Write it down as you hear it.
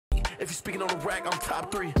If you speaking on the rack, I'm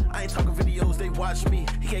top 3. I ain't talking videos, they watch me.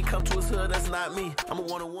 He can't come to his hood, that's not me. I'm a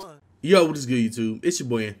one-on-one. Yo, what is good, YouTube? It's your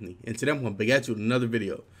boy Anthony, and today I'm gonna back at you with another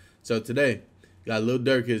video. So today, got Lil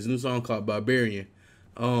Durk, his new song called Barbarian.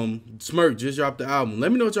 Smirk just dropped the album.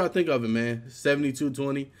 Let me know what y'all think of it, man.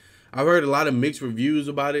 7220. I've heard a lot of mixed reviews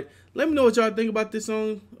about it. Let me know what y'all think about this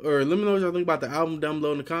song, or let me know what y'all think about the album down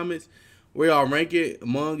below in the comments. Where y'all rank it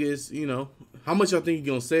among us, you know, how much y'all think you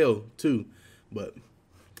gonna sell too. But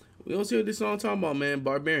we gonna see what this song talking about, man.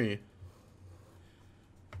 Barbarian.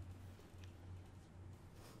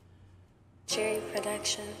 Cherry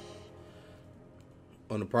production.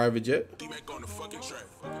 On the private jet.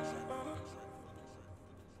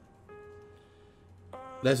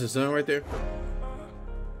 That's the sun right there.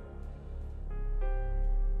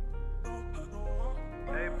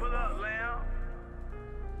 Hey, pull up, Lamb.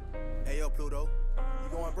 Hey, yo, Pluto.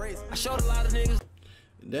 You going brazen? I showed a lot of niggas.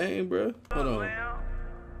 Dang, bro. Hold on.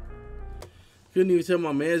 Couldn't even tell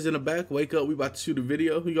my man's in the back. Wake up, we about to shoot a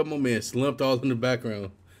video. You got my man slumped all in the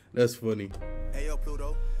background. That's funny. Hey, yo,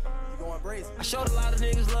 Pluto. You going brazen? I showed a lot of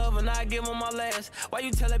niggas love and I give them my last. Why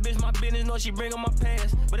you tell that bitch my business? Know she bring on my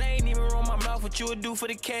past. But I ain't even roll my mouth what you would do for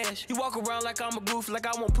the cash. You walk around like I'm a goof, like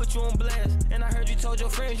I won't put you on blast. And I heard you told your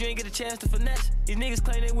friends you ain't get a chance to finesse. These niggas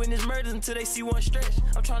claim they witness murders until they see one stretch.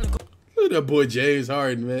 I'm trying to go. Look at that boy James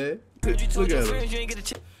Harden, man. Look at him. You ain't get a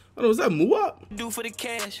chance. Oh, was that Muwap? Do for the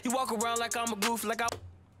cash. You walk around like I'm a goof, like I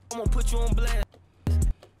won't put you on blast.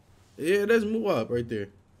 Yeah, that's Muwap right there.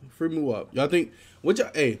 Free Muwap. Y'all think what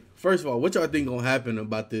y'all? Hey, first of all, what y'all think gonna happen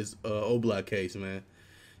about this O-Block case, man?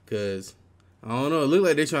 Cause I don't know. It look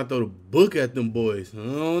like they trying to throw the book at them boys. I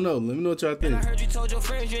don't know. Let me know what y'all think. And I heard you told your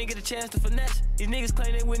friends you ain't get a chance to finesse. These niggas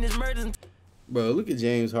claim they witness murders. Bro, look at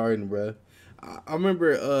James Harden, bro. I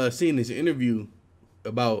remember seeing this interview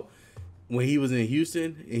about when he was in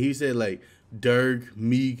Houston, and he said like Durk,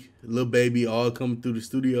 Meek, Lil Baby all come through the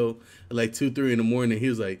studio at like 2, 3 in the morning. He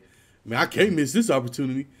was like, man, I can't miss this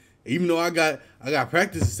opportunity. Even though I got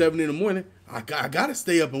practice at 7 in the morning, I gotta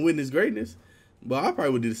stay up and witness greatness. But I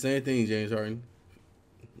probably would do the same thing, James Harden.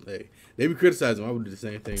 Hey, they be criticizing him. I would do the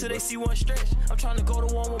same thing. Till they see one stretch. I'm trying to go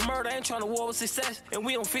to war with murder. I ain't trying to war with success. And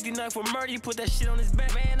we on 59 for murder. You put that shit on his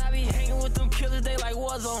back. Man, I be hanging with them killers. They like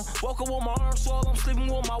war zone. Woke up with my arm swole. I'm sleeping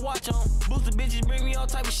with my watch on. Booster bitches bring me all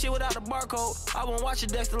type of shit without a barcode. I won't watch a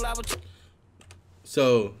Dexter Laboratory.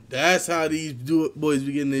 So that's how these boys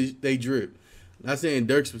be getting they drip. Not saying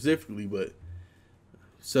Durk specifically, but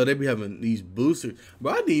so they be having these boosters.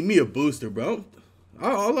 Bro, I need me a booster, bro.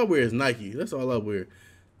 All I wear is Nike. That's all I wear.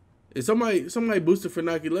 If somebody booster for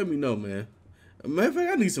Nike, let me know, man. Matter of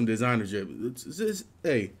fact, I need some designer drip.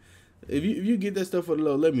 Hey, if you get that stuff for the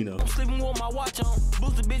low, let me know. I'm sleeping with my watch on.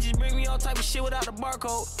 Booster bitches bring me all type of shit without a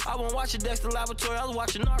barcode. I won't watch a Dexter Laboratory. I was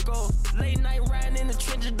watching Narco. Late night riding in the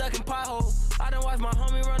trenches, ducking potholes. I done watched my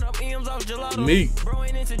homie run up M's off gelato. Me. Bro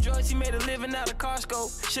ain't into Joyce, he made a living out of car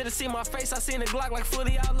scope. Should've seen my face, I seen a Glock like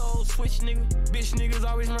fully outlaws. Switch nigga, bitch niggas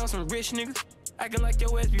always around some rich niggas. Acting like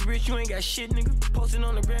your ass be rich, you ain't got shit nigga. Posting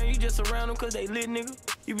on the ground, you just around them cause they lit nigga.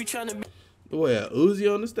 You be trying to be. Boy,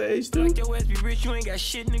 Uzi on the stage too. Like your ass be rich, you ain't got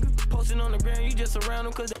shit nigga. Posting on the ground, you just around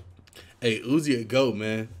them cause they. Hey, Uzi a goat,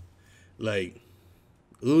 man. Like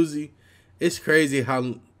Uzi, it's crazy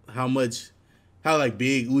how like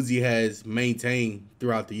big Uzi has maintained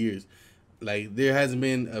throughout the years. Like there hasn't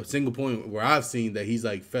been a single point where I've seen that he's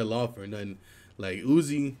like fell off or nothing. Like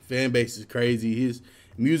Uzi fan base is crazy. His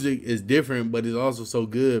music is different, but it's also so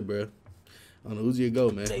good, bro. On the Uzi a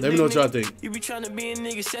go, man. Let me know what y'all think. You be trying to be in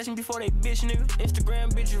nigga session before they bitch nigga.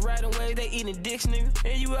 Instagram bitches right away, they eating dicks nigga.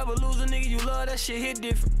 And you ever lose a nigga you love, that shit hit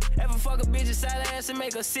different. Ever fuck a bitch inside ass and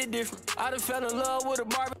make her sit different. I done fell in love with a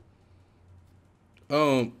Barbie.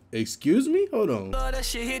 Excuse me? Hold on. Love, that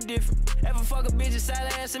shit hit different. Ever fuck a bitch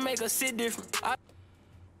inside ass and make her sit different.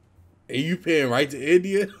 And you paying right to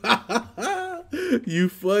India? You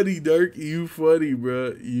funny, Durk. You funny,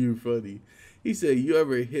 bro. You funny. He said, you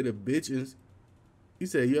ever hit a bitch and... He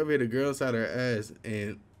said, you ever hit a girl inside her ass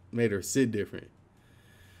and made her sit different?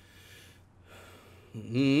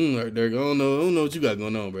 Durk, I don't know what you got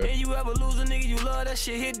going on, bro. And you ever lose a nigga you love, that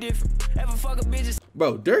shit hit different. Ever fuck a bitch...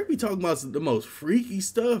 Bro, Durk be talking about the most freaky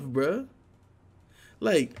stuff, bro.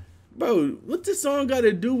 Like, bro, what this song got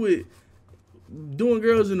to do with doing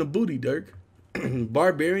girls in the booty, Durk?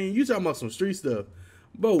 Barbarian, you talking about some street stuff.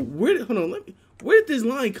 Bro, where did this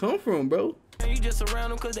line come from, bro? You just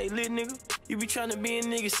around them cause they lit nigga. You be trying to be in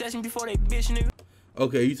nigga session before they bitch nigga.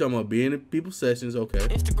 Okay, you talking about being in people's sessions, okay.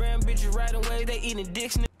 Instagram bitches right away, they eating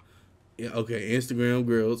dicks nigga. Yeah, okay, Instagram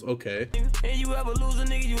girls, okay. And you ever lose a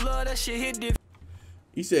nigga you love, that shit hit different.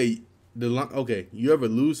 He said, okay, you ever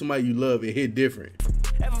lose somebody you love, it hit different.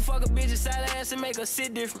 Ever fuck a bitch inside her ass and make her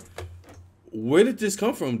sit different. Where did this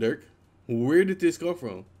come from, Durk? Where did this come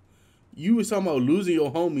from? You was talking about losing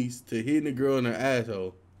your homies to hitting a girl in her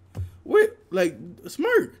asshole. Where, like,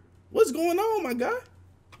 Smirk, what's going on, my guy?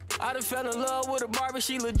 I done fell in love with a Barbie,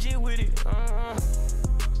 she legit with it.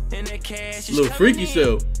 And that cash is Little freaky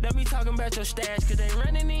self. Let me talking about your stash, cause they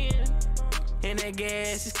running in. And that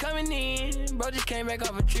gas is coming in. Bro just came back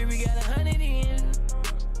off a trip, we got 100 in.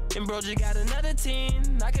 And bro just got another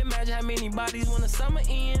 10. I can imagine how many bodies when the summer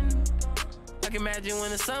end. I can imagine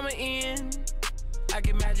when the summer end. I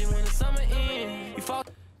can imagine when the summer end. You fall.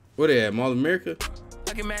 Where they at, Mall of America?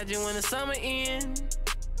 I can imagine when the summer end.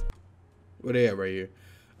 Where they at right here?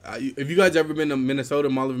 If you guys ever been to Minnesota,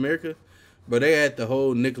 Mall of America, but they had the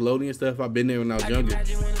whole Nickelodeon stuff. I've been there when I was younger.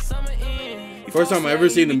 First time I ever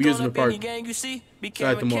seen the amusement park. Shout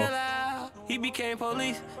out to Mall. He became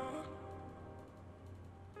police.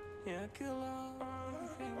 Yeah,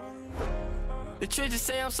 the churches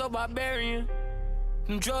say I'm so barbarian.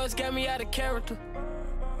 Them drugs got me out of character.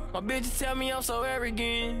 My bitches tell me I'm so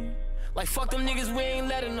arrogant. Like fuck them niggas, we ain't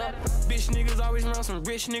letting up. Bitch niggas always around some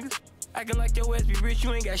rich niggas. Acting like your ass be rich,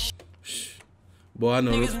 you ain't got shit. Boy, I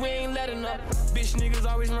know. Niggas, we ain't letting up. Bitch niggas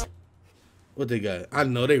always around. What they got? I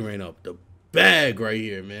know they ran up the bag right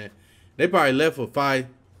here, man. They probably left for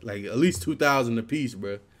like at least 2,000 a piece,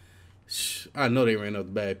 bro. I know they ran up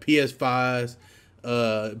the bag. PS5s,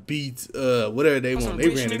 Beats, whatever they want. They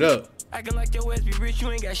ran it up. Acting like your ass be rich,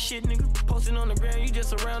 you ain't got shit, nigga. Posting on the ground, you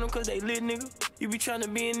just around them cause they lit, nigga. You be trying to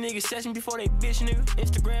be in nigga session before they bitch, nigga.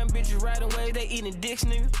 Instagram bitches right away, they eating dicks,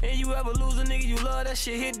 nigga. And you ever lose a nigga you love, that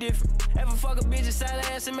shit hit different. Ever fuck a bitch inside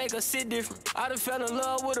her ass and make her sit different. I done fell in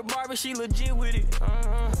love with a Barbie, she legit with it.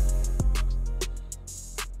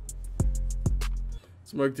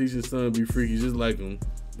 Smirk teach his son to be freaky just like him.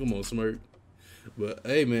 Come on, Smirk. But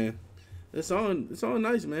hey, man, it's all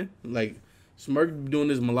nice, man. Like Smirk doing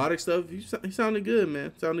this melodic stuff, he sounded good,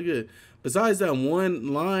 man. Sounded good. Besides that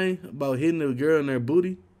one line about hitting the girl in their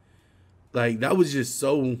booty, like that was just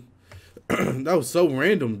so that was so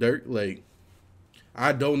random, Durk. Like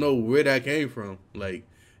I don't know where that came from. Like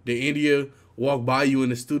did India walk by you in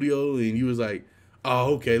the studio and you was like,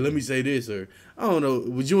 oh, okay, let me say this, or I don't know.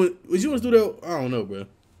 Was you in the studio? I don't know, bro.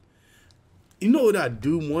 You know what I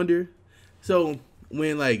do wonder? So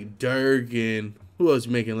when like Durk and who else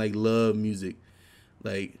making like love music,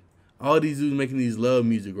 like all these dudes making these love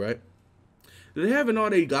music, right? Do they having all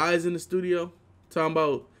they guys in the studio talking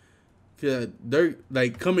about Durk,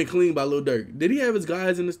 like Coming Clean by Lil Durk? Did he have his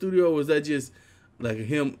guys in the studio, or was that just like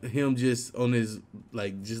him just on his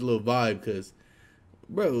like just little vibe? Cause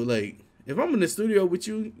bro, like if I'm in the studio with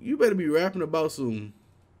you, you better be rapping about some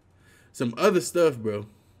other stuff, bro.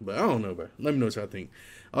 But I don't know, bro. Let me know what y'all think.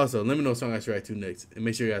 Also, let me know what song I should react to next. And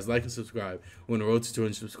make sure you guys like and subscribe. We're on the road to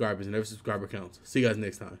 200 subscribers, and every subscriber counts. See you guys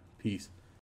next time. Peace.